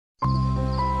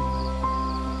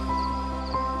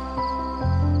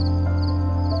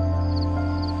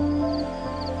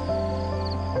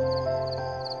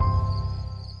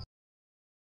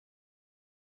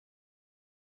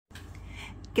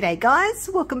G'day guys,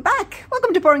 welcome back.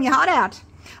 Welcome to Pouring Your Heart Out.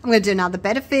 I'm going to do another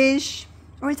betta fish,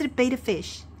 or is it a beta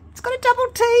fish? It's got a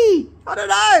double T. I don't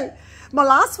know. My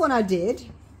last one I did,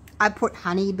 I put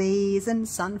honeybees and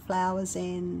sunflowers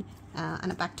in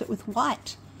and I backed it with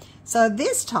white. So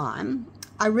this time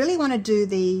I really want to do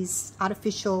these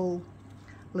artificial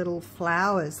little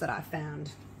flowers that I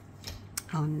found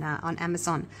on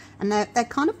Amazon, and they're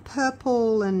kind of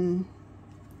purple and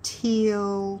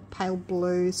teal, pale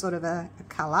blue sort of a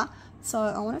colour. So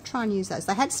I want to try and use those.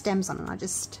 They had stems on them, I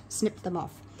just snipped them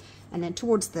off, and then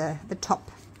towards the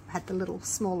top had the little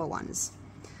smaller ones.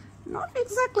 Not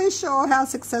exactly sure how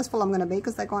successful I'm going to be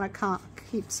because they're going to can't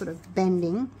keep sort of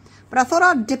bending, but I thought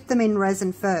I'd dip them in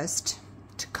resin first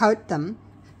to coat them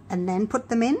and then put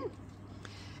them in.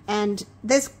 And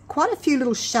there's quite a few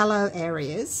little shallow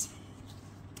areas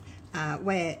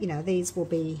where, you know, these will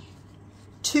be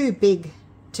too big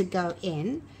to go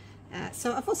in.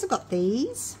 So I've also got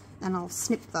these, and I'll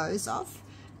snip those off.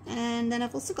 And then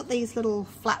I've also got these little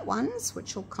flat ones,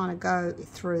 which will kind of go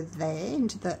through there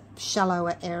into the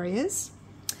shallower areas.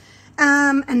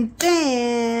 And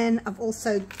then I've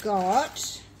also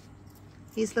got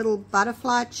these little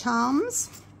butterfly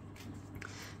charms.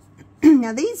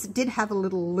 Now these did have a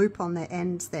little loop on their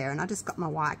ends there, and I just got my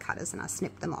wire cutters and I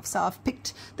snipped them off. So I've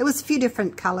picked, there was a few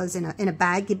different colours in a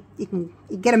bag. You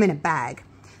get them in a bag,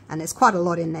 and there's quite a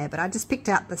lot in there, but I just picked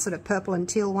out the sort of purple and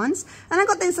teal ones. And I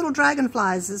got these little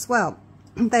dragonflies as well.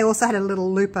 They also had a little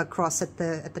loop across at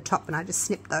the top, and I just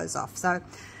snipped those off. So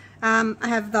I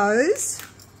have those.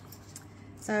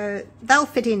 So they'll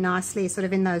fit in nicely sort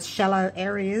of in those shallow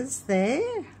areas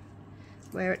there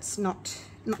where it's not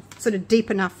sort of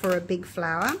deep enough for a big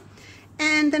flower.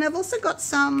 And then I've also got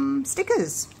some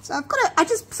stickers. So I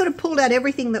just sort of pulled out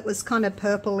everything that was kind of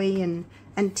purpley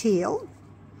and teal.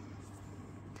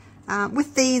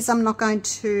 With these, I'm going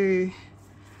to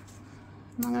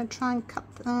try and cut,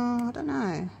 I don't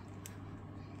know.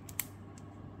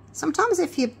 Sometimes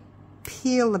if you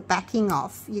peel the backing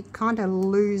off, you kind of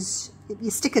lose,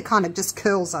 your sticker kind of just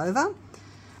curls over.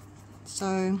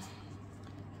 So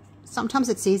sometimes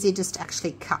it's easier just to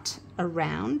actually cut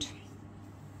around.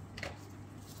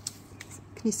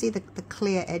 Can you see the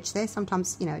clear edge there?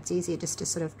 Sometimes, you know, it's easier just to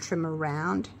sort of trim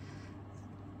around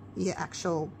your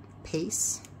actual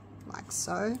piece, like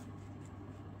so.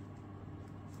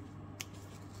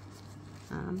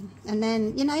 And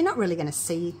then, you know, you're not really going to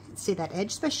see that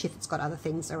edge, especially if it's got other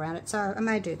things around it. So I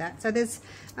may do that. So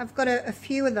I've got a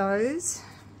few of those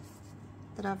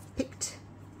that I've picked.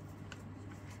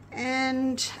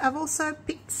 And I've also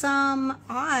picked some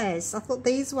eyes. I thought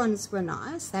these ones were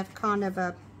nice. They have kind of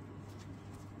a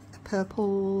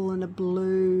purple and a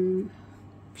blue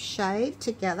shade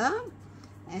together.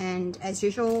 And as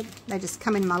usual, they just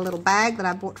come in my little bag that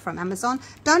I bought from Amazon.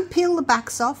 Don't peel the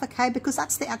backs off, okay, because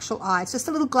that's the actual eye. It's just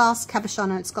a little glass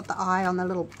cabochon, and it's got the eye on the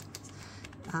little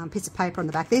piece of paper on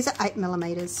the back. These are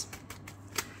 8mm.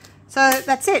 So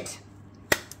that's it.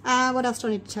 What else do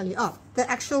I need to tell you? Oh, the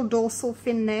actual dorsal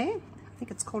fin there. I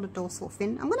think it's called a dorsal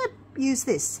fin. I'm going to use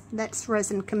this. That's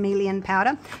resin chameleon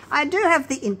powder. I do have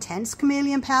the intense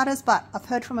chameleon powders, but I've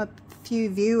heard from a few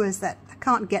viewers that I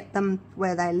can't get them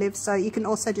where they live. So you can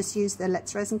also just use the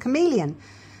Let's Resin Chameleon,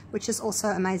 which is also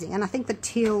amazing. And I think the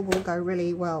teal will go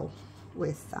really well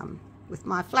with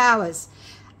my flowers.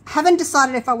 Haven't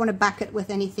decided if I want to back it with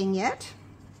anything yet.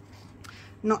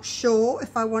 Not sure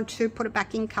if I want to put a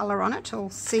backing colour on it or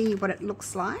see what it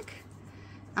looks like.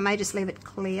 I may just leave it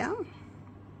clear,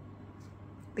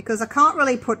 because I can't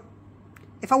really put,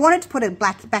 if I wanted to put a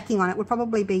black backing on it, would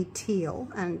probably be teal,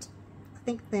 and I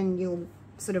think then you'll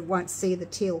sort of won't see the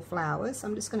teal flowers. So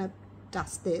I'm just going to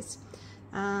dust this,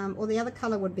 or the other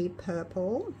colour would be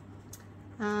purple.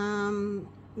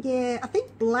 Yeah, I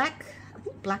think black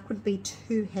would be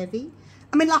too heavy.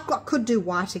 I mean, like, I could do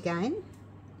white again.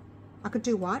 I could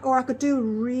do white, or I could do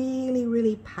really,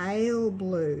 really pale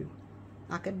blue,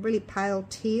 like a really pale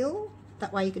teal.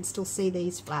 That way you can still see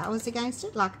these flowers against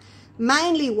it. Like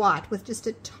mainly white with just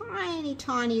a tiny,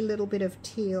 tiny little bit of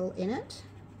teal in it.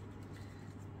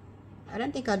 I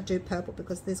don't think I'd do purple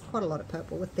because there's quite a lot of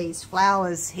purple with these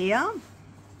flowers here.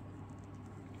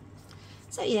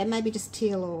 So yeah, maybe just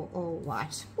teal or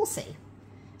white. We'll see.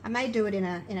 I may do it in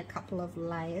a couple of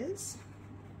layers.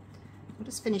 I'll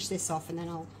just finish this off and then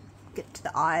I'll get to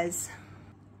the eyes.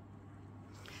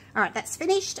 Alright, that's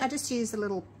finished. I just used a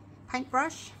little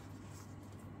paintbrush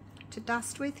to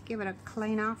dust with. Give it a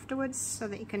clean afterwards so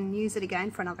that you can use it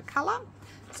again for another colour.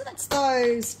 So that's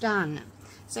those done.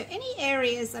 So any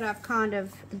areas that I've kind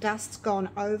of dust's gone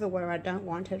over where I don't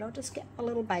want it, I'll just get a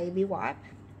little baby wipe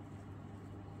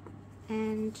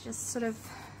and just sort of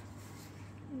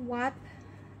wipe.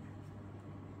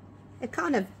 It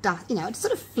kind of does, you know, it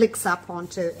sort of flicks up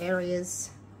onto areas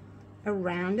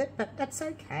around it, but that's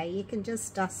okay. You can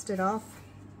just dust it off,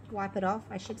 wipe it off,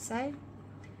 I should say.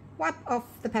 Wipe off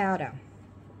the powder.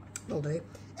 It'll do.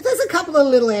 If there's a couple of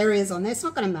little areas on there, it's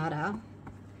not going to matter.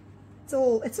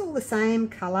 It's all the same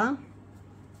colour.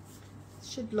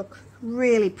 Should look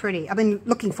really pretty. I've been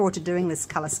looking forward to doing this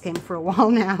colour scheme for a while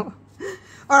now.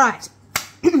 All right.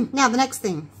 Now the next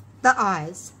thing, the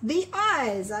eyes. The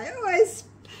eyes. I always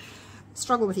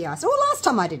struggle with the eyes. Oh, last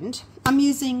time I didn't. I'm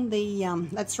using the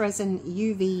that's Resin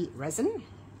UV resin.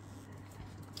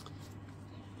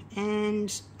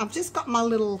 And I've just got my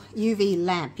little UV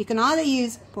lamp. You can either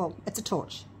use, well, it's a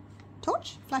torch.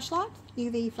 Torch? Flashlight?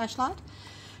 UV flashlight.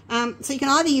 So you can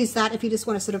either use that if you just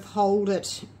want to sort of hold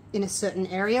it in a certain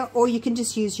area, or you can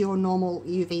just use your normal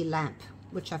UV lamp,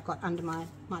 which I've got under my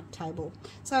table.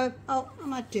 So I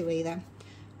might do either.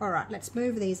 All right, let's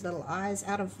move these little eyes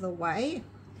out of the way.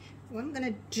 What I'm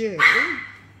going to do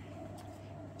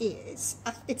is,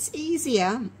 it's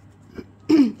easier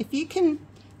if you can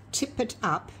tip it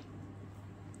up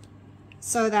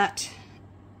so that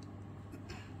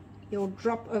your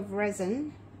drop of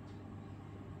resin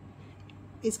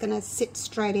is going to sit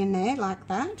straight in there like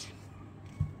that.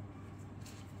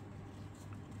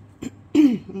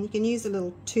 And you can use a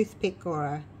little toothpick or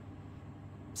a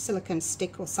silicone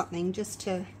stick or something just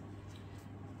to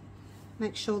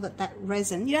make sure that that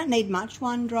resin, you don't need much,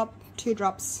 1 drop, 2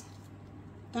 drops,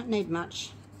 don't need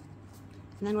much.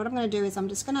 And then what I'm going to do is I'm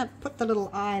just going to put the little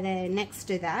eye there next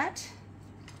to that,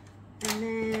 and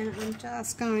then I'm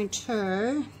just going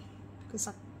to, because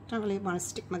I don't really want to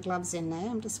stick my gloves in there,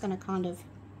 I'm just going to kind of,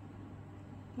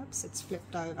 oops, it's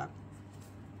flipped over.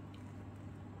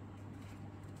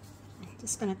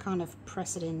 Just going to kind of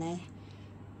press it in there.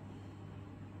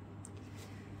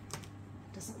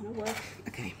 Doesn't want to work.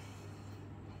 Okay.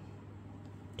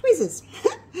 Tweezers.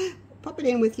 Pop it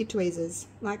in with your tweezers,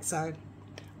 like so.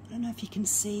 I don't know if you can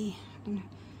see.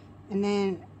 And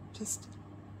then just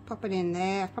pop it in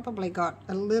there. I've probably got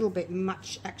a little bit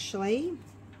much actually.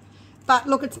 But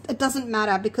look, it doesn't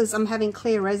matter because I'm having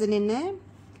clear resin in there.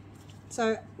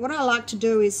 So what I like to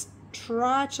do is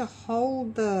try to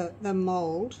hold the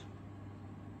mold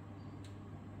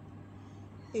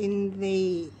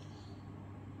in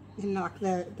like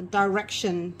the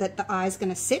direction that the eye is going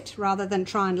to sit, rather than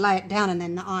try and lay it down and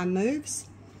then the eye moves.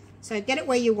 So get it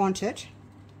where you want it.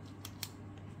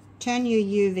 Turn your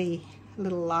UV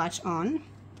little light on.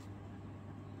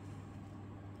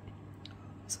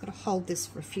 Just got to hold this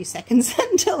for a few seconds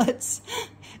until it's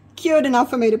cured enough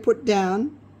for me to put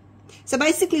down. So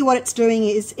basically what it's doing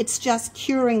is it's just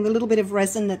curing the little bit of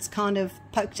resin that's kind of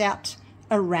poked out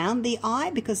around the eye,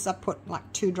 because I put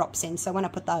like 2 drops in, so when I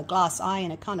put the glass eye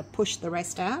in, it kind of pushed the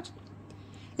rest out.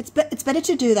 It's better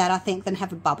to do that, I think, than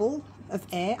have a bubble of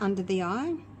air under the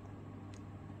eye.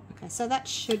 Okay, so that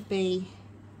should be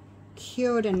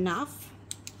cured enough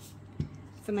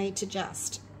for me to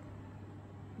just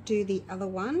do the other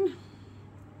one.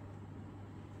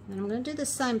 And I'm going to do the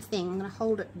same thing. I'm going to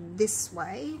hold it this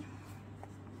way.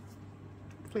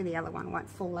 Hopefully the other one won't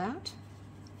fall out.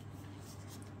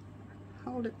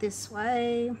 Hold it this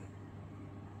way,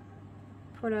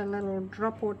 put a little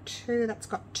drop or 2, that's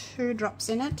got 2 drops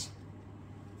in it.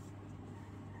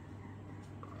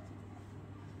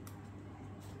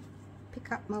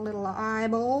 Pick up my little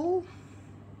eyeball,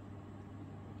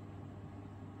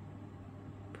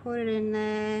 put it in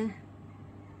there,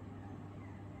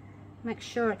 make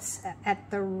sure it's at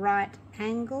the right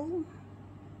angle.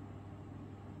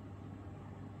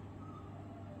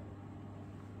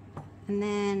 And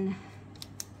then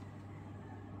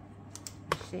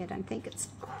I don't think it's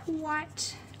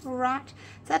quite right.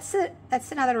 So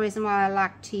that's another reason why I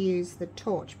like to use the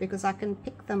torch, because I can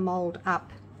pick the mold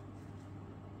up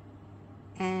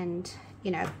and,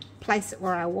 you know, place it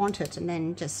where I want it, and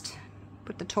then just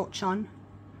put the torch on.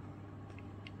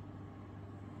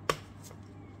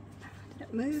 Did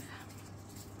it move?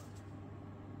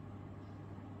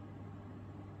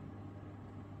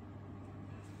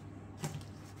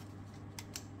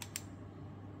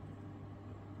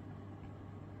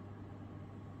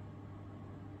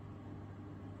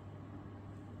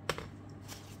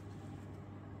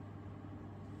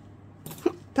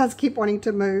 Does keep wanting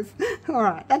to move. All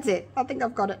right, that's it. I think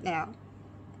I've got it now.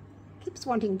 Keeps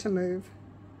wanting to move.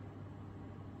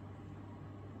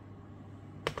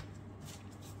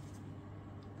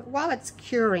 But while it's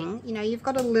curing, you know, you've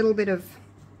got a little bit of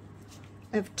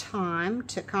time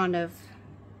to kind of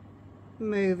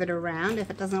move it around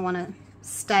if it doesn't want to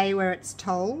stay where it's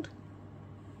told.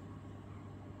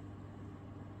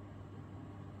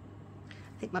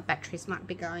 think my batteries might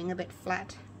be going a bit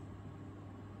flat.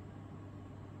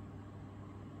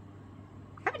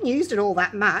 I haven't used it all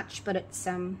that much, but it's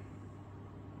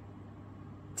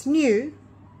new.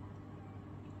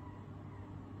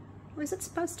 Or is it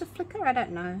supposed to flicker? I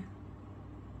don't know.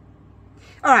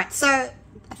 Alright, so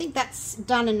I think that's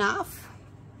done enough.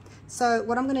 So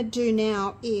what I'm going to do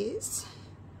now is,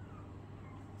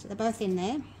 so they're both in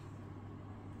there,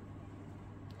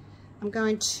 I'm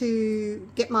going to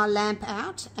get my lamp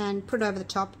out and put it over the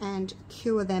top and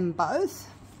cure them both.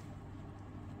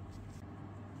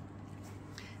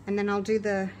 And then I'll do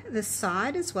this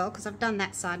side as well, because I've done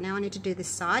that side. Now I need to do this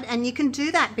side. And you can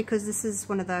do that because this is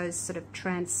one of those sort of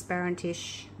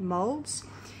transparent-ish molds.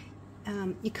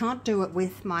 You can't do it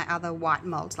with my other white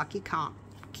molds. Like, you can't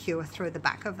cure through the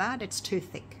back of that. It's too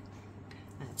thick.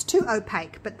 It's too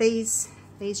opaque. But these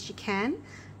you can.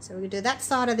 So we're going to do that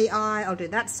side of the eye. I'll do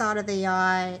that side of the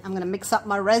eye. I'm going to mix up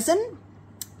my resin.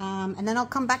 And then I'll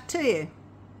come back to you.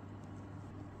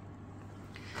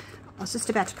 I was just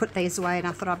about to put these away and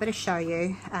I thought I'd better show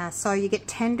you. So you get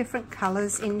 10 different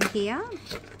colours in here.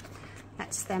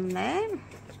 That's them there.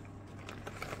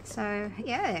 So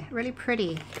yeah, really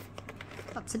pretty.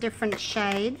 Lots of different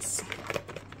shades.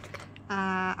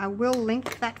 I will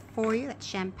link that for you. That's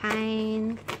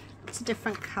champagne. Lots of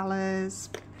different colours.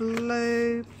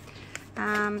 Blue.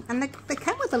 And they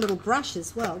come with a little brush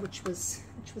as well, which was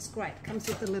great. It comes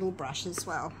with a little brush as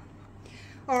well.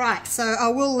 Alright, so I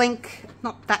will link,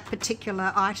 not that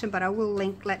particular item, but I will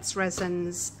link Let's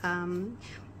Resin's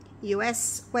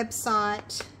US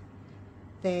website,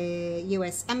 their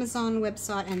US Amazon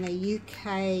website, and their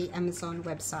UK Amazon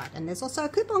website. And there's also a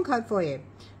coupon code for you.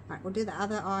 Alright, we'll do the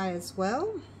other eye as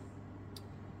well.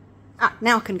 Ah,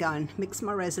 now I can go and mix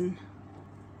my resin.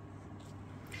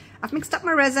 I've mixed up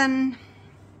my resin.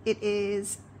 It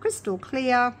is crystal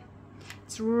clear.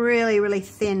 It's really, really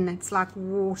thin. It's like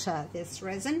water, this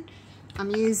resin.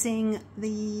 I'm using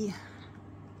the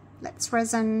Let's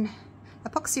Resin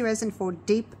epoxy resin for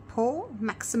deep pour,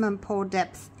 maximum pour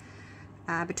depth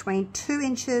between 2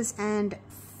 inches and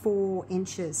 4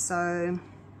 inches. So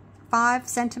 5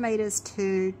 centimeters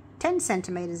to 10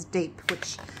 centimeters deep,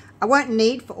 which I won't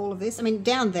need for all of this. I mean,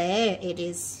 down there it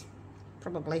is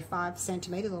probably 5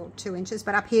 centimeters or 2 inches,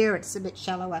 but up here it's a bit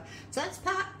shallower. So that's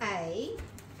part A.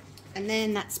 And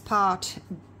then that's part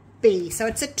B. So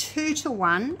it's a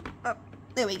 2-to-1. Oh,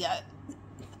 there we go.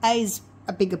 A's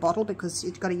a bigger bottle because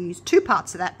you've got to use 2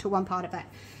 parts of that to 1 part of that.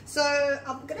 So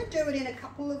I'm going to do it in a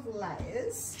couple of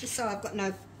layers, just so I've got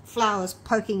no flowers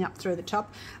poking up through the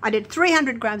top. I did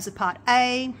 300 grams of part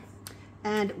A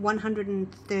and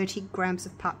 130 grams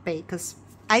of part B, because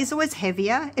A's always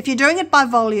heavier. If you're doing it by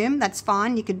volume, that's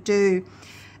fine. You could do,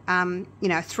 you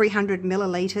know, 300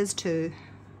 milliliters to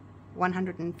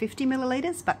 150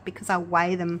 milliliters, but because I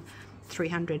weigh them,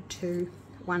 300 to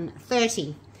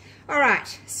 130. All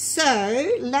right,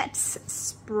 so let's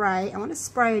spray. I want to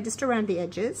spray just around the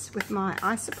edges with my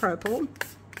isopropyl,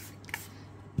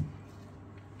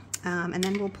 and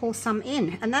then we'll pour some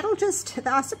in, and that'll just, the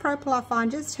isopropyl I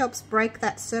find just helps break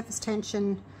that surface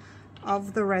tension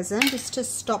of the resin, just to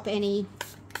stop any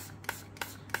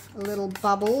little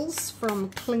bubbles from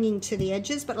clinging to the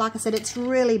edges. But like I said, it's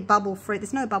really bubble free.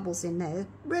 There's no bubbles in there.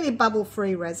 Really bubble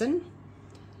free resin.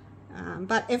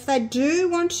 But if they do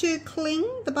want to cling,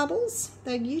 the bubbles,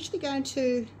 they're usually going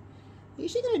to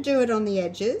do it on the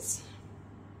edges.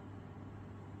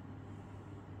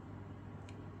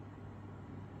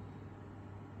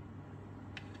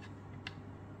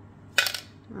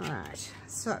 Alright,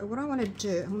 so what I want to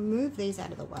do, I'll move these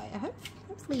out of the way.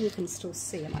 Hopefully you can still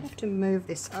see. I might have to move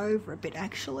this over a bit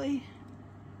actually.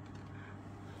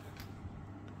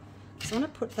 So I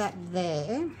want to put that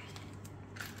there.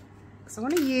 So I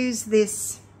want to use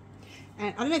this,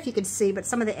 and I don't know if you can see, but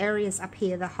some of the areas up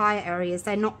here, the higher areas,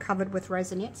 they're not covered with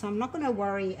resin yet, so I'm not going to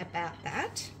worry about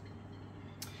that.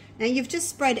 Now you've just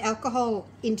sprayed alcohol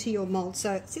into your mold,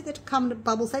 so see the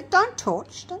bubbles there? Don't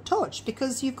torch,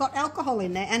 because you've got alcohol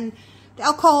in there, and the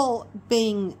alcohol,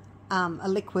 being a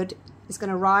liquid, is going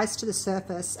to rise to the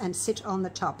surface and sit on the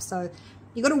top. So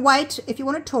you've got to wait. If you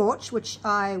want to torch, which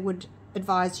I would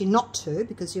advise you not to,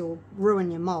 because you'll ruin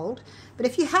your mold, but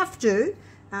if you have to,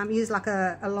 use like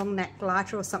a long neck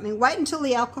lighter or something. Wait until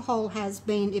the alcohol has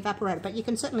been evaporated, but you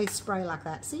can certainly spray like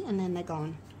that, see, and then they're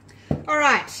gone. All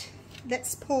right,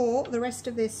 let's pour the rest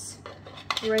of this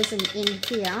resin in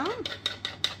here.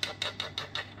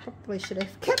 Probably should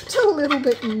have kept a little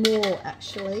bit more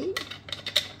actually.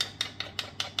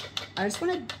 I just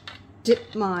want to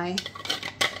dip my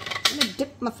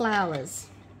flowers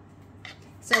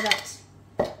so that's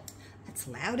It's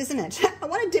loud, isn't it? I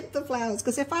want to dip the flowers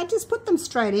because if I just put them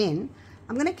straight in,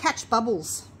 I'm going to catch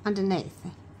bubbles underneath.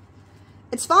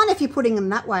 It's fine if you're putting them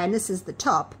that way and this is the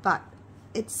top, but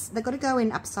they've got to go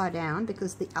in upside down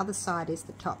because the other side is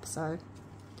the top. So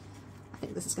I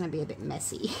think this is going to be a bit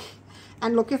messy.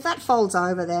 And look, if that folds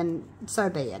over, then so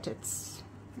be it.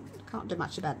 Can't do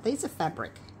much about it. These are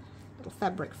fabric, little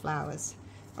fabric flowers.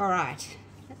 All right,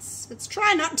 let's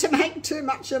try not to make too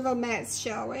much of a mess,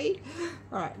 shall we?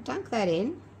 All right, dunk that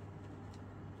in.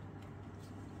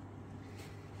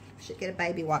 Should get a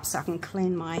baby wipe so I can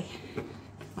clean my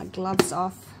gloves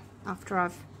off after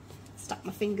I've stuck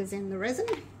my fingers in the resin.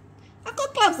 I've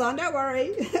got gloves on, don't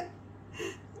worry.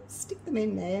 Stick them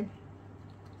in there.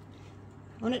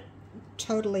 I want it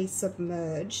totally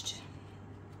submerged.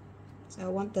 So I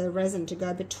want the resin to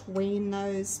go between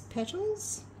those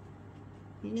petals.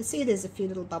 You can see there's a few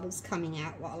little bubbles coming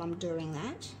out while I'm doing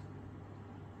that.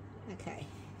 Okay,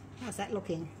 how's that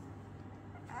looking?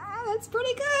 Ah, that's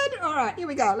pretty good. All right, here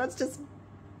we go. Let's just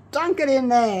dunk it in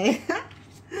there.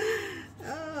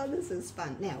 Oh, this is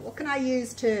fun. Now, what can I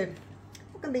use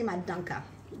what can be my dunker?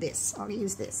 This, I'll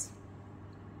use this.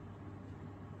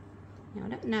 Now, I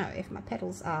don't know if my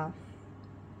petals are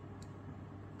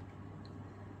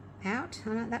out.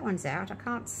 Oh, no, that one's out. I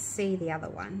can't see the other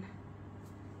one.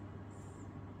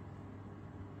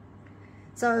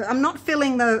 So I'm not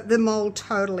filling the mold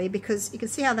totally because you can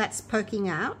see how that's poking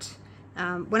out.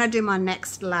 When I do my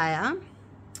next layer,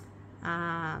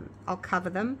 I'll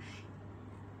cover them.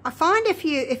 I find if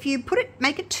you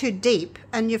make it too deep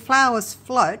and your flowers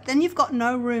float, then you've got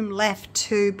no room left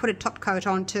to put a top coat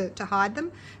on to hide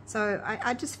them. So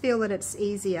I just feel that it's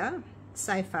easier,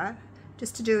 safer,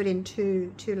 just to do it in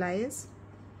two layers.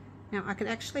 Now I can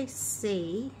actually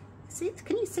see,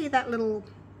 can you see that little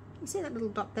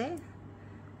dot there?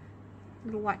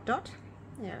 Little white dot?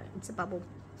 Yeah, it's a bubble.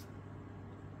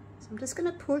 So I'm just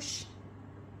going to push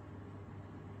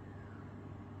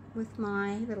with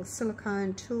my little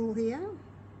silicone tool here.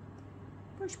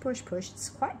 Push, push, push. It's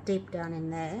quite deep down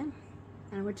in there.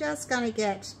 And we're just going to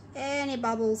get any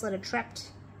bubbles that are trapped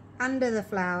under the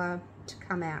flower to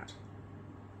come out.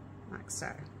 Like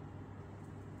so.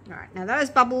 Alright, now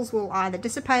those bubbles will either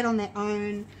dissipate on their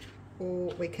own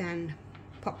or we can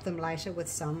pop them later with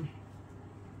some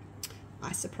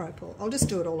isopropyl. I'll just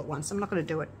do it all at once. I'm not going to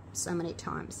do it so many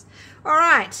times.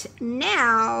 Alright,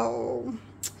 now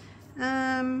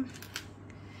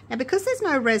because there's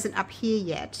no resin up here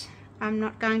yet, I'm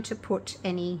not going to put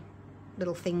any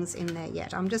little things in there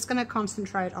yet. I'm just going to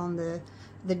concentrate on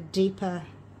the deeper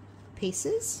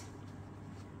pieces.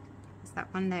 There's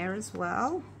that one there as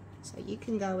well. So you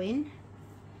can go in.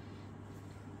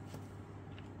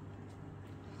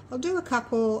 I'll do a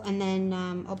couple and then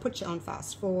I'll put you on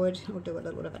fast forward. We'll do a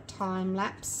little bit of a time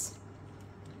lapse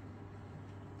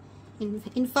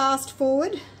in fast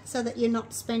forward so that you're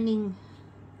not spending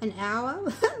an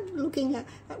hour looking at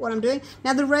what I'm doing.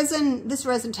 Now this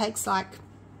resin takes like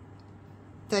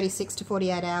 36 to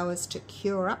 48 hours to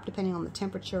cure up depending on the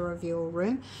temperature of your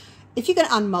room. If you're going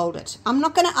to unmold it, I'm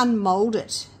not going to unmold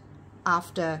it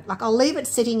after, like I'll leave it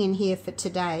sitting in here for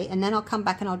today and then I'll come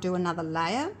back and I'll do another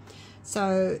layer.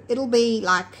 So it'll be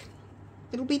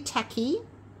tacky,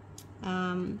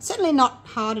 certainly not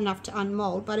hard enough to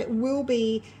unmold, but it will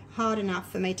be hard enough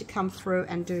for me to come through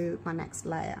and do my next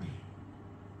layer.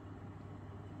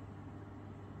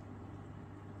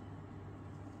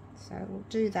 So we'll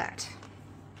do that.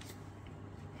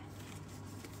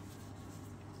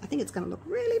 I think it's going to look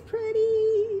really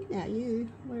pretty. Now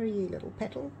where are you, little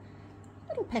petal?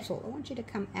 Little petal, I want you to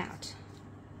come out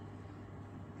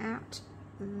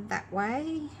that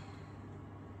way.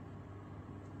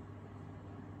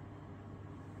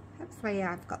 Hopefully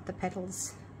I've got the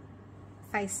petals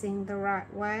facing the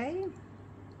right way.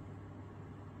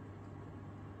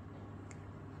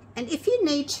 And if you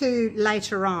need to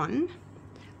later on,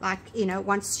 like, you know,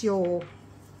 once your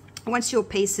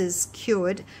piece is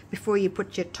cured, before you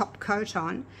put your top coat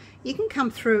on, you can come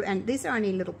through, and these are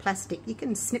only little plastic, you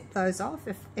can snip those off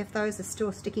if those are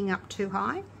still sticking up too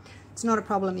high. It's not a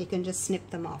problem, you can just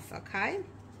snip them off, okay?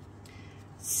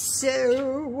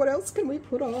 So what else can we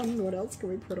put on? What else can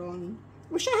we put on?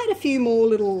 Wish I had a few more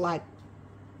little like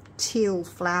teal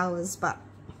flowers, but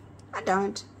I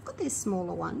don't. I've got these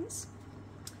smaller ones.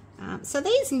 So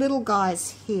these little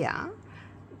guys here,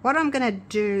 what I'm going to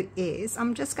do is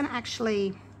I'm just going to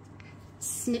actually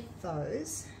snip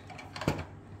those.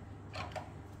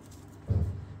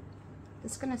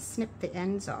 Just going to snip the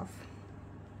ends off.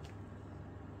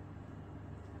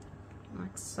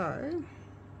 Like so.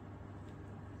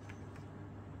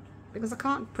 because I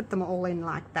can't put them all in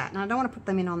like that, and I don't want to put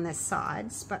them in on their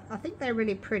sides, but I think they're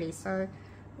really pretty, so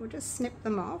we'll just snip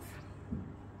them off.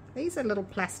 These are little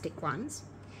plastic ones.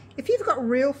 If you've got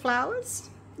real flowers,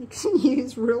 you can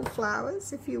use real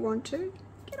flowers if you want to.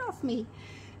 Get off me.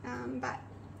 But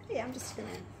yeah, I'm just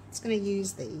gonna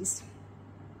use these.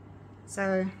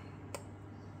 So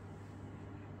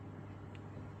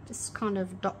just kind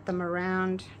of dot them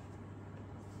around,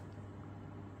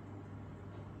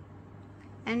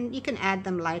 and you can add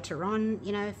them later on,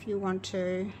 you know, if you want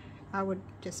to. I would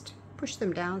just push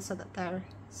them down so that they're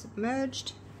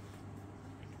submerged.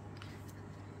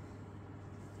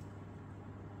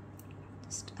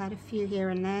 Just add a few here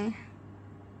and there.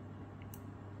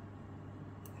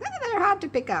 They're hard to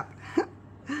pick up.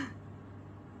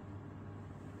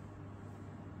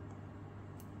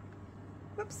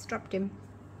 Whoops, dropped him.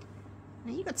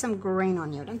 Now you got some green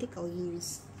on you. I don't think I'll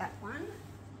use that one.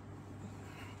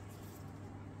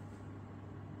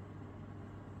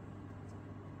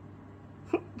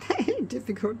 Very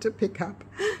difficult to pick up.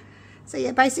 So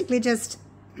yeah, basically just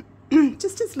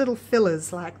as little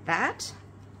fillers like that.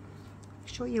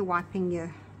 Make sure you're wiping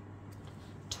your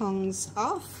tongs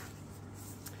off.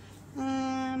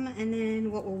 And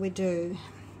then what will we do?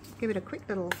 Give it a quick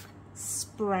little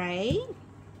spray,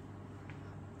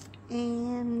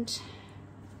 and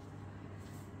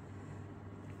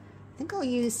I think I'll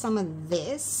use some of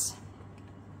this.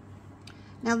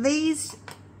 Now these,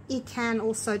 you can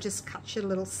also just cut your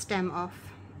little stem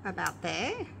off about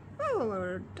there.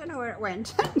 Oh, don't know where it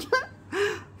went.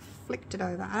 Flicked it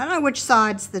over. I don't know which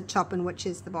side's the top and which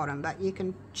is the bottom, but you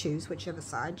can choose whichever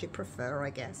side you prefer,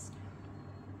 I guess.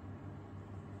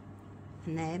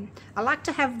 And then I like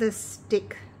to have the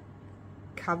stick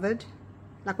covered,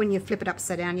 like when you flip it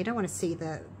upside down, you don't want to see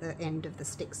the end of the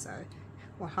stick, so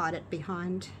we'll hide it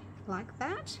behind like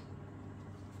that.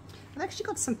 I've actually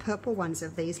got some purple ones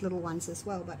of these little ones as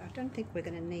well, but I don't think we're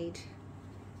going to need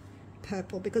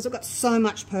purple because I've got so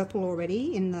much purple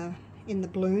already in the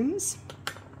blooms.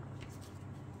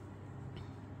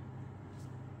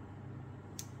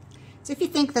 So if you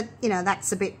think that, you know,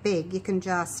 that's a bit big, you can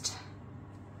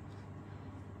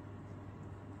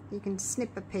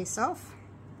snip a piece off.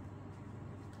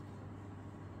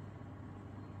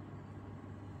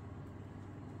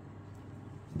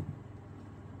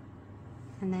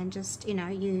 And then just, you know,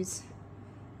 use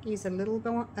a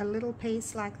little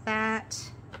piece like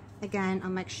that. Again, I'll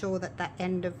make sure that that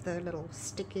end of the little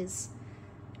stick is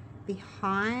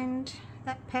behind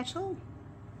that petal.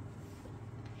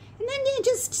 And then you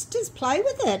just play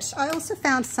with it. I also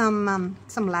found some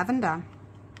lavender.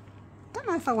 Don't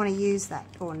know if I want to use that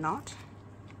or not.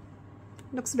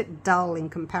 It looks a bit dull in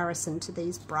comparison to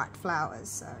these bright flowers,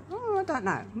 so I don't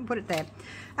know. I'll put it there.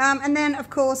 And then, of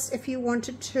course, if you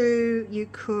wanted to, you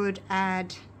could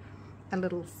add a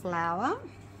little flower,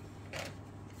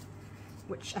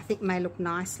 which I think may look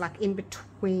nice, like in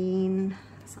between,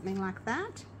 something like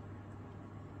that.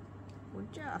 We'll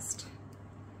just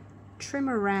trim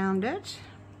around it.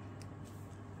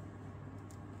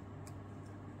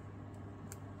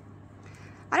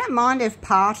 I don't mind if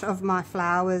part of my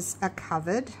flowers are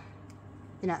covered,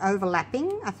 you know,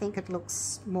 overlapping. I think it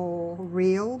looks more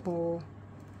real,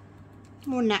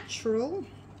 more natural.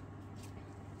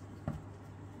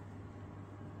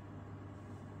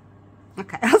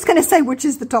 Okay, I was going to say which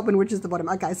is the top and which is the bottom.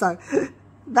 Okay, so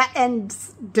that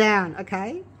ends down,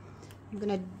 okay? I'm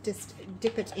going to just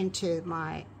dip it into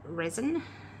my resin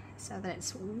so that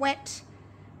it's wet,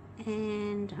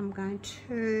 and I'm going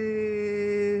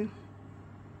to...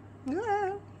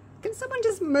 can someone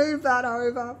just move that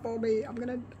over for me? I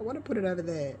want to put it over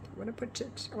there. I want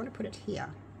to put it here,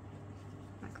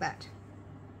 like that.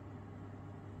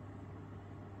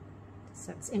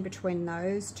 So it's in between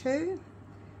those two.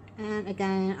 And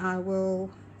again, I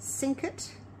will sink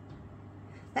it.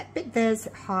 That bit there's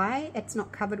high. It's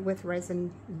not covered with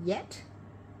resin yet.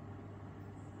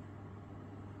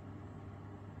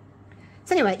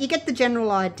 So anyway, you get the general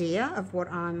idea of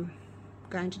what I'm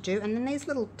going to do. And then these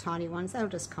little tiny ones, they'll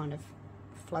just kind of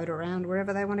float around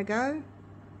wherever they want to go,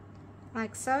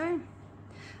 like so.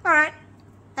 All right.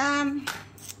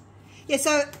 Yeah,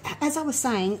 so as I was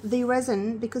saying, the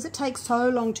resin, because it takes so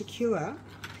long to cure,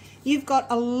 you've got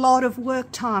a lot of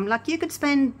work time. Like you could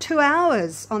spend 2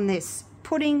 hours on this,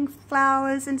 putting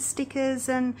flowers and stickers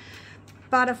and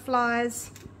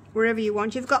butterflies wherever you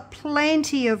want. You've got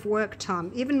plenty of work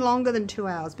time, even longer than 2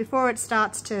 hours before it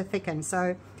starts to thicken.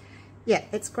 So yeah,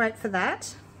 it's great for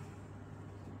that.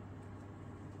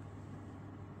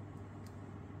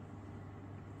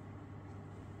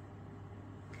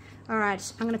 All right,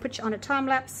 I'm going to put you on a time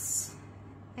lapse,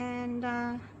 and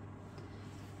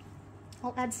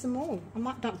I'll add some more. I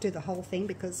might not do the whole thing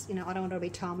because, you know, I don't want to be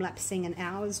time-lapsing an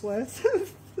hour's worth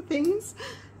of things.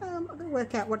 I'm going to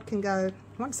work out what can go.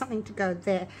 I want something to go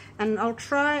there. And I'll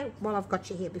try, while I've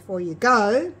got you here before you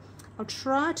go, I'll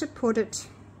try to put it,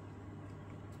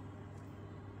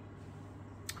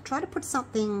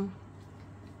 something,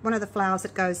 one of the flowers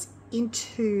that goes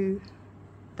into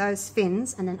those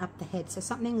fins and then up the head. So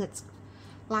something that's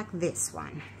like this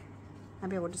one.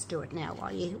 Maybe I will just do it now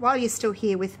while you're still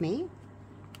here with me.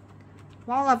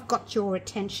 While I've got your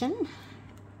attention,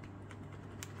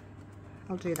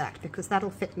 I'll do that because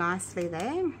that'll fit nicely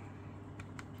there.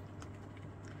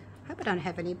 Hope I don't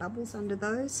have any bubbles under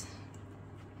those.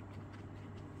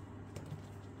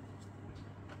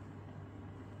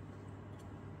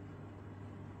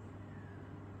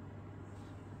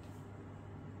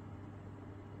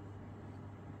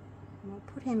 And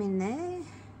I'll put him in there.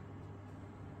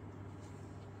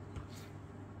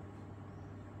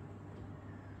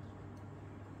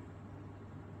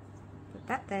 Put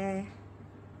that there.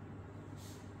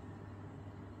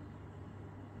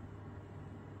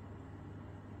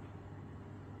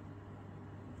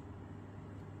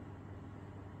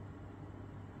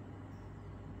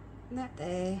 That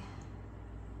there.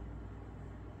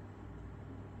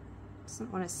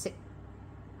 Doesn't want to sit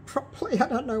properly. I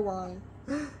don't know why.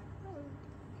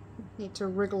 Need to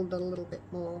wriggle it a little bit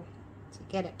more to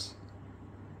get it.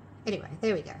 Anyway,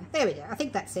 there we go. There we go. I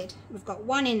think that's it. We've got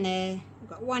one in there. We've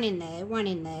got one in there. One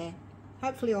in there.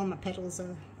 Hopefully all my petals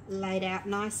are laid out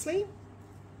nicely.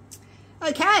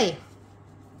 Okay.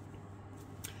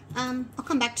 I'll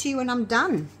come back to you when I'm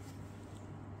done.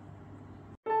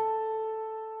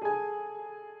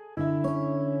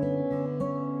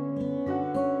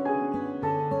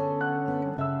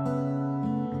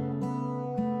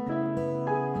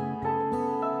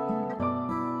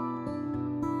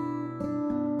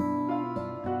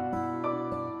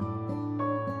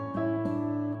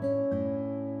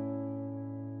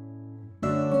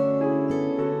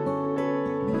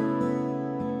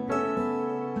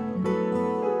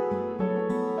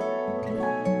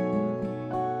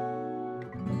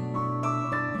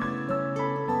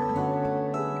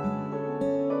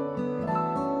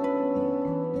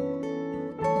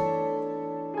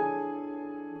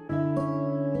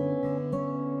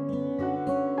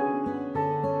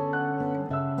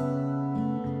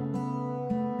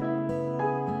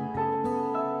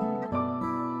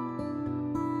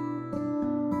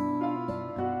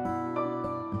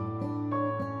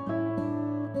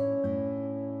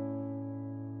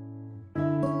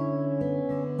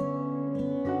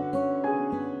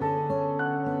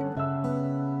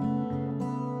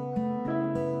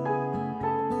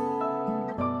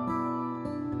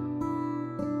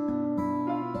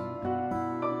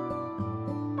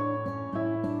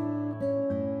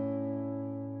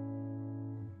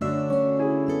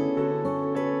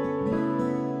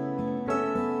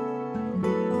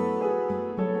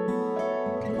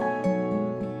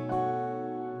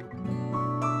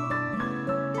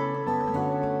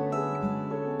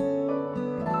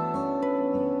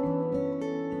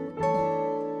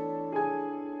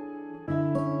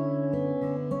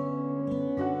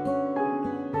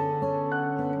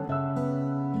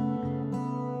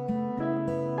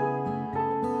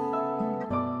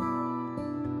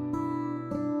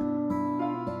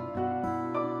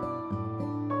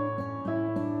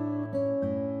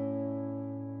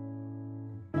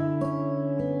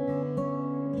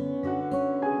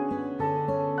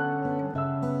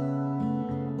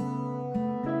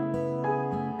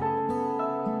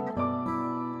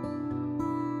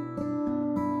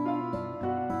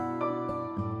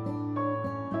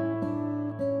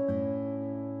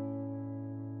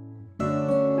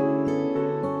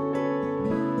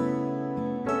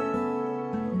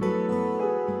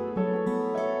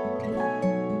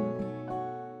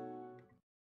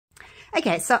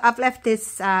 Okay, so I've left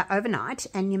this overnight,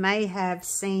 and you may have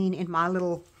seen in my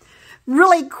little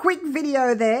really quick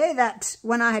video there that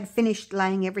when I had finished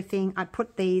laying everything, I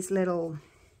put these little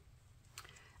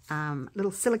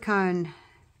silicone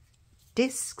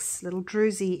discs, little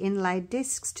druzy inlaid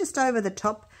discs just over the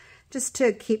top, just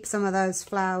to keep some of those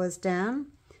flowers down.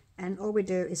 And all we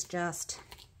do is just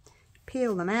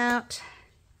peel them out,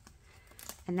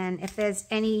 and then if there's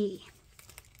any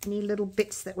little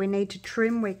bits that we need to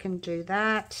trim, we can do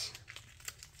that.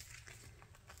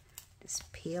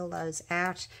 Just peel those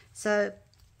out. So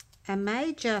I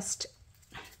may just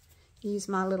use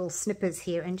my little snippers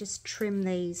here and just trim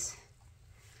these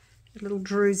little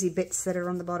druzy bits that are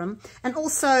on the bottom. And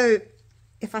also,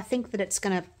 if I think that it's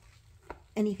going to,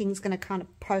 anything's going to kind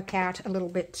of poke out a little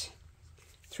bit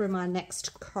through my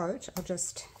next coat, I'll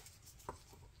just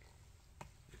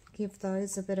give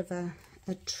those a bit of a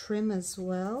trim as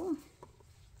well.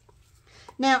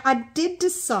 Now, I did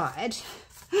decide,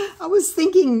 I was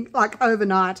thinking like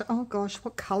overnight, oh gosh,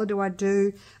 what colour do I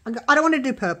do? I don't want to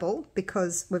do purple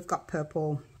because we've got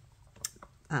purple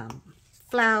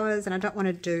flowers, and I don't want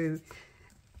to do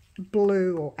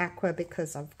blue or aqua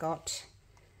because I've got,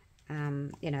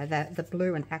 you know, the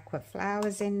blue and aqua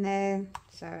flowers in there.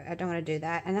 So I don't want to do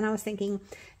that. And then I was thinking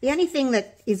the only thing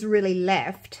that is really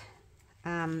left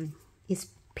is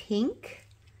pink.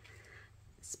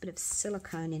 There's a bit of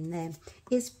silicone in there.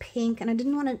 Is pink, and I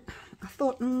didn't want to, I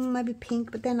thought maybe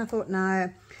pink, but then I thought no.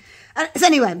 So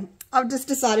anyway, I've just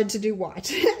decided to do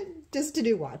white. Just to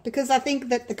do white, because I think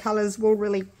that the colours will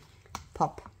really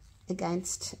pop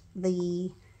against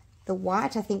the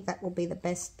white. I think that will be the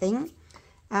best thing.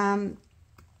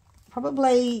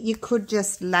 Probably you could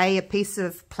just lay a piece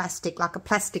of plastic, like a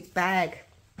plastic bag.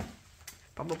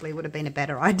 Probably would have been a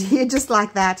better idea, just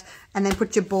like that, and then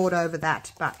put your board over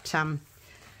that. But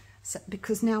so,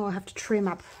 because now I'll have to trim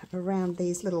up around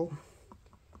these little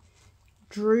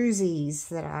drusies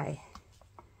that I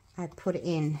put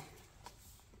in.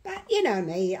 But you know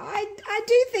me, I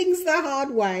do things the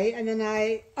hard way, and then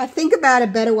I think about a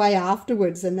better way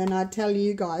afterwards, and then I tell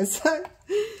you guys. So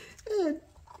a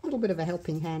little bit of a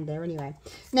helping hand there anyway.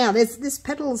 Now there's this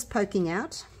petal's poking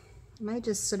out. I may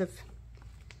just sort of,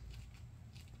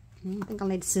 I think I'll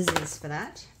need scissors for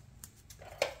that.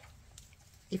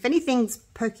 If anything's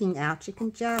poking out, you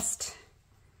can just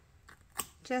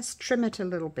trim it a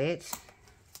little bit.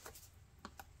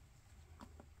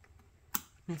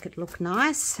 Make it look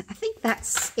nice. I think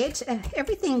that's it.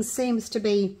 Everything seems to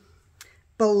be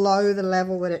below the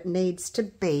level that it needs to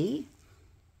be.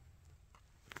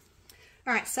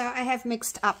 All right, so I have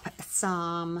mixed up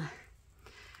some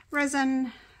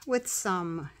resin with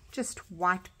some just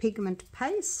white pigment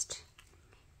paste.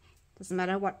 Doesn't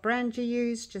matter what brand you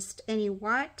use, just any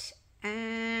white,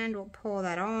 and we'll pour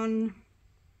that on.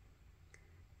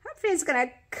 Hopefully it's going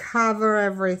to cover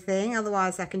everything,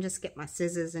 otherwise I can just get my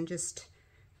scissors and just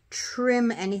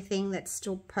trim anything that's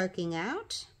still poking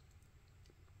out.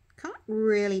 Can't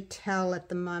really tell at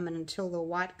the moment until the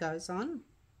white goes on,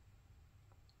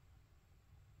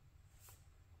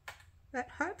 but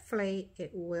hopefully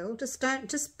it will. Just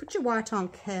put your white on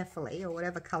carefully, or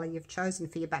whatever color you've chosen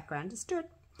for your background. Just do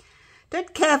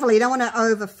it carefully. You don't want to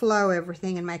overflow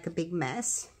everything and make a big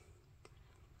mess.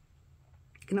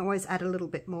 You can always add a little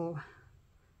bit more,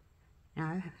 you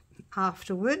know,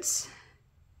 afterwards.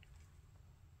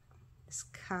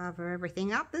 Just cover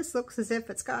everything up. This looks as if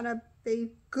it's going to be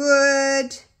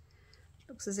good.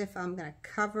 Looks as if I'm going to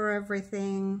cover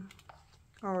everything.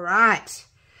 All right.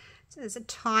 So there's a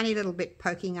tiny little bit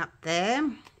poking up there.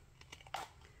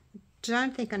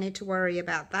 Don't think I need to worry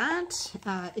about that.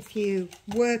 If you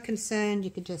were concerned,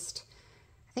 you could just,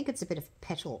 I think it's a bit of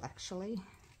petal actually.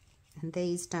 And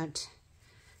these don't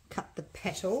cut the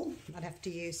petal. I'd have to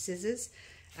use scissors.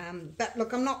 But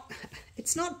look,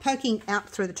 it's not poking out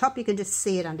through the top. You can just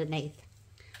see it underneath.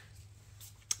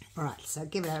 All right, so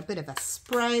give it a bit of a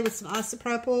spray with some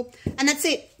isopropyl, and that's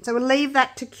it. So we'll leave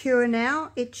that to cure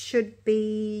now. It should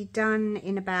be done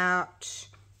in about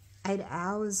 8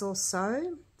 hours or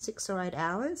so, 6 or 8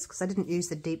 hours, because I didn't use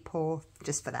the deep pour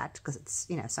just for that, because it's,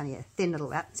 you know, it's only a thin little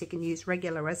that, so you can use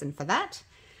regular resin for that.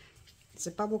 There's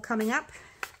a bubble coming up.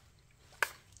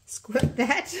 Squirt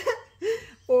that.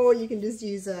 Or you can just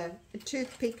use a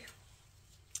toothpick.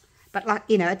 But like,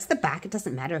 you know, it's the back. It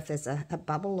doesn't matter if there's a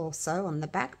bubble or so on the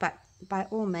back. But by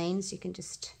all means, you can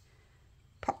just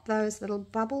pop those little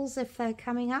bubbles if they're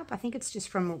coming up. I think it's just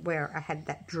from where I had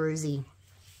that druzy.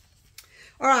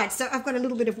 All right, so I've got a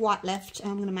little bit of white left.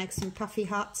 I'm going to make some puffy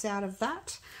hearts out of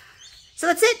that. So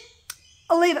that's it.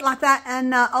 I'll leave it like that,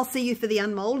 and I'll see you for the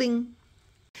unmolding.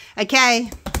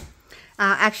 Okay.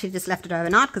 I actually just left it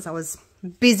overnight because I was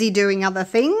busy doing other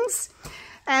things,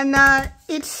 and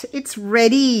it's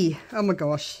ready. Oh my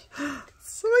gosh,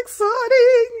 so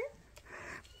exciting.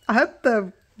 I hope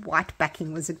the white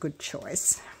backing was a good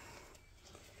choice.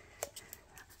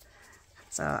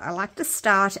 So I like to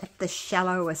start at the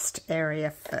shallowest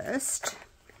area first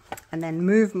and then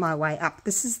move my way up.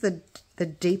 This is the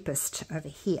deepest over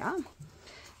here,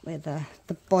 where the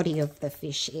body of the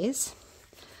fish is.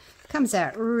 Comes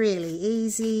out really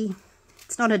easy.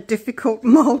 It's not a difficult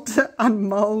mold to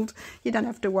unmold. You don't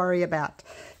have to worry about,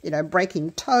 you know,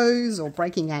 breaking toes or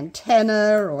breaking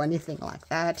antenna or anything like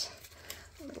that.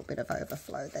 A little bit of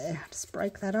overflow there. Just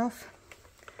break that off.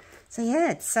 So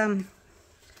yeah, it's a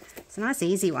nice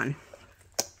easy one.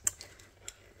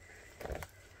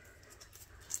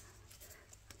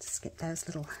 Just get those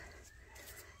little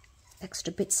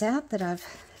extra bits out that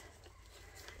I've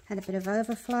had a bit of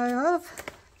overflow of.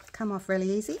 Come off really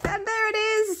easy. And there it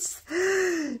is.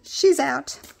 She's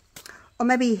out. Or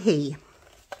maybe he.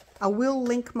 I will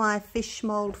link my fish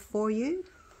mold for you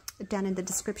down in the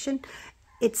description.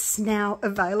 It's now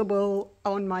available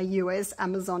on my US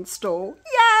Amazon store.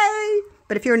 Yay!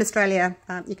 But if you're in Australia,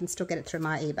 you can still get it through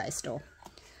my eBay store.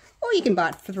 Or you can buy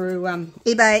it through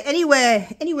eBay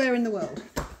anywhere in the world.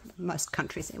 Most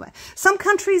countries anyway. Some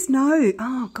countries, no.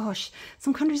 Oh gosh.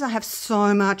 Some countries I have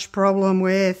so much problem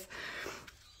with.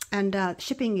 And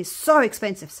shipping is so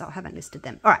expensive, so I haven't listed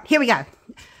them. All right, here we go.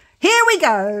 Here we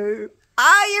go.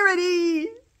 Are you ready?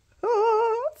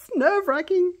 Oh, it's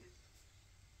nerve-wracking.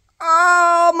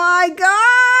 Oh my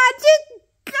God, you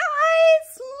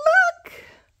guys,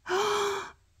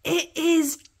 look. It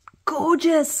is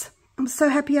gorgeous. I'm so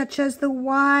happy I chose the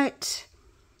white.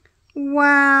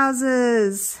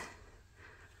 Wowzers.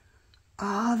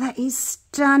 Oh, that is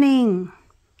stunning.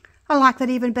 I like that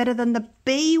even better than the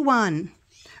bee one.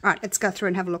 All right, let's go through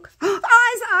and have a look.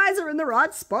 Eyes are in the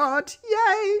right spot.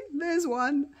 Yay, there's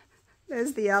one.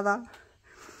 There's the other.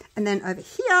 And then over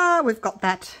here, we've got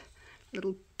that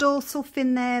little dorsal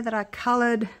fin there that I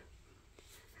coloured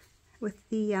with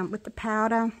the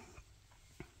powder.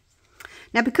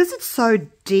 Now, because it's so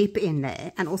deep in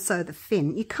there, and also the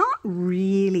fin, you can't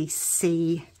really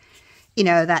see, you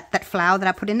know, that flower that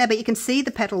I put in there, but you can see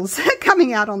the petals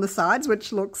coming out on the sides,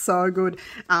 which looks so good.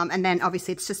 And then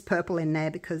obviously it's just purple in there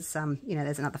because, you know,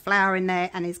 there's another flower in there,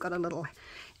 and he's got a little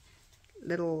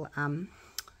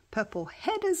purple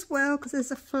head as well because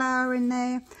there's a flower in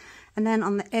there. And then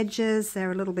on the edges,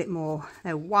 they're a little bit more,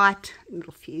 they're white, a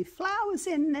little few flowers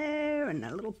in there and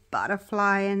a little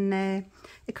butterfly in there.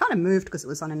 It kind of moved because it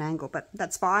was on an angle, but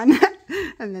that's fine.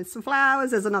 And there's some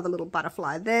flowers. There's another little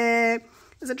butterfly there.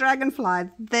 There's a dragonfly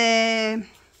there.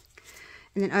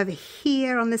 And then over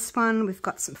here on this one, we've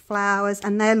got some flowers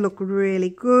and they look really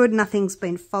good. Nothing's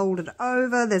been folded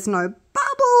over. There's no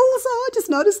bubbles. Oh, I just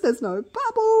noticed there's no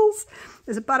bubbles.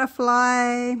 There's a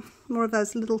butterfly, more of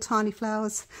those little tiny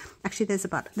flowers. Actually, there's a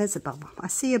bubble. I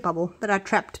see a bubble that I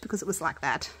trapped because it was like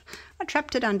that. I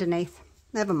trapped it underneath.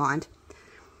 Never mind.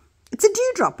 It's a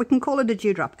dewdrop. We can call it a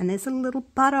dewdrop. And there's a little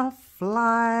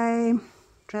butterfly,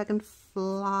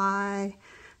 dragonfly,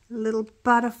 little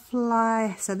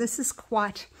butterfly. So this is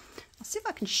quite, I'll see if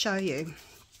I can show you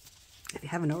if you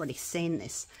haven't already seen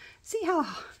this. See how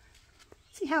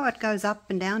it goes up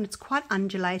and down? It's quite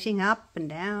undulating, up and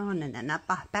down, and then up,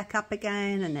 back up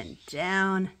again, and then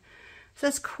down. So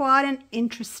it's quite an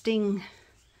interesting,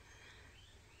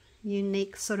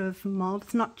 unique sort of mold.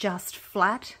 It's not just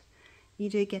flat. You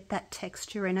do get that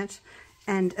texture in it.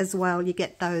 And as well, you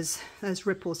get those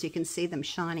ripples. You can see them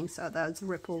shining. So those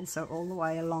ripples are all the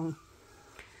way along.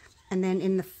 And then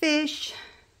in the fish, I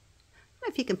don't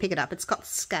know if you can pick it up. It's got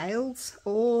scales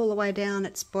all the way down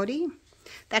its body.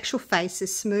 The actual face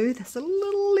is smooth. There's a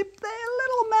little lip there, a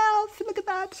little mouth. Look at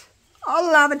that. I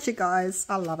love it, you guys.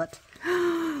 I love it.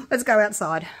 Let's go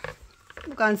outside.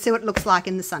 We'll go and see what it looks like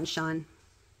in the sunshine.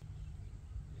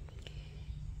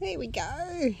 There we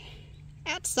go.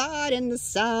 Outside in the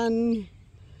sun.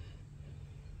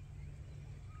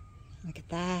 Look at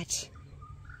that.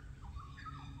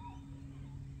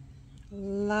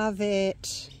 Love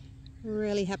it.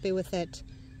 Really happy with it.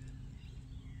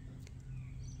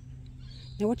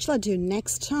 Now what shall I do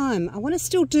next time? I want to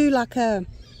still do like a,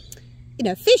 you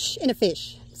know, fish in a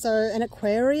fish. So an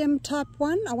aquarium type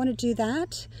one. I want to do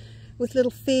that with little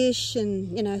fish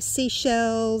and, you know,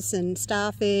 seashells and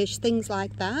starfish, things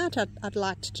like that. I'd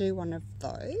like to do one of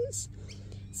those.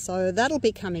 So that'll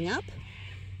be coming up.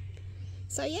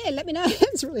 So yeah, let me know.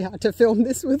 It's really hard to film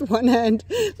this with one hand.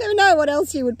 Let me know what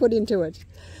else you would put into it.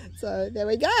 So there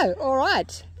we go. All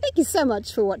right. Thank you so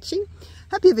much for watching.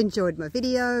 Hope you've enjoyed my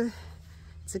video.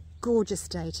 It's a gorgeous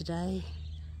day today.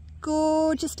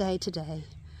 Gorgeous day today.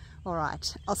 All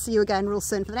right. I'll see you again real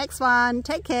soon for the next one.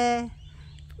 Take care.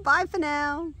 Bye for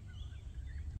now.